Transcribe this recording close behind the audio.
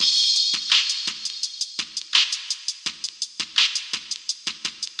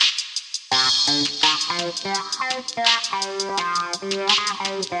Ain't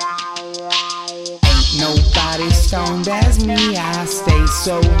nobody stoned as me. I stay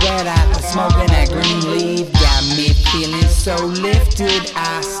so wet out smoking that green leaf. Got me feeling so lifted.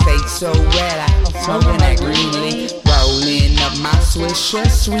 I stay so wet out smoking that green leaf. Rolling up my Swisher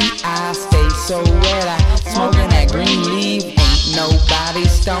Sweet. I stay so wet out smoking that green leaf. Ain't nobody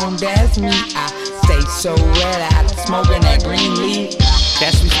stoned as me. I stay so wet out smoking that green leaf.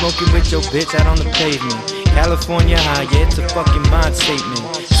 Catch me smoking with your bitch out on the pavement. California high, yeah, it's a fucking mind statement.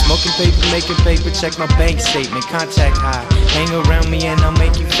 Smoking paper, making paper, check my bank statement. Contact high, hang around me and I'll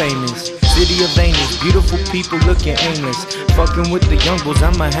make you famous. City of angels, beautiful people looking aimless. Fucking with the young bulls,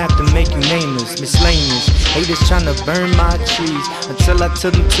 I might have to make you nameless. Miscellaneous, haters tryna burn my trees. Until I tell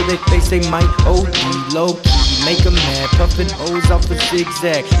them to their face they might OD. Low key, make them mad, puffin' O's off a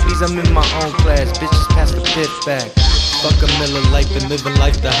zigzag. Please, I'm in my own class, bitches pass the pit back. Fuck a Miller life and living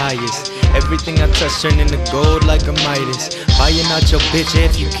life the highest. Everything I touch turn into gold like a Midas. Buying out your bitch,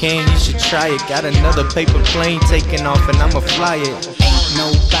 if you can, you should try it. Got another paper plane taking off and I'ma fly it. Ain't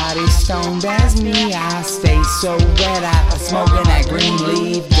nobody stoned as me. I stay so wet out smoking that green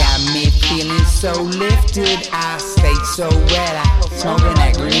leaf. Got me feeling so lifted. I stay so wet out smoking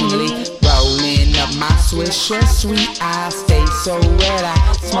that green leaf. Rolling up my Swisher Sweet. I stay so wet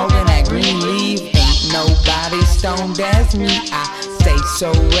out smoking that green leaf. Ain't nobody stoned as me. I stay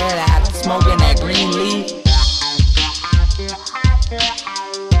so wet out smoking that green leaf.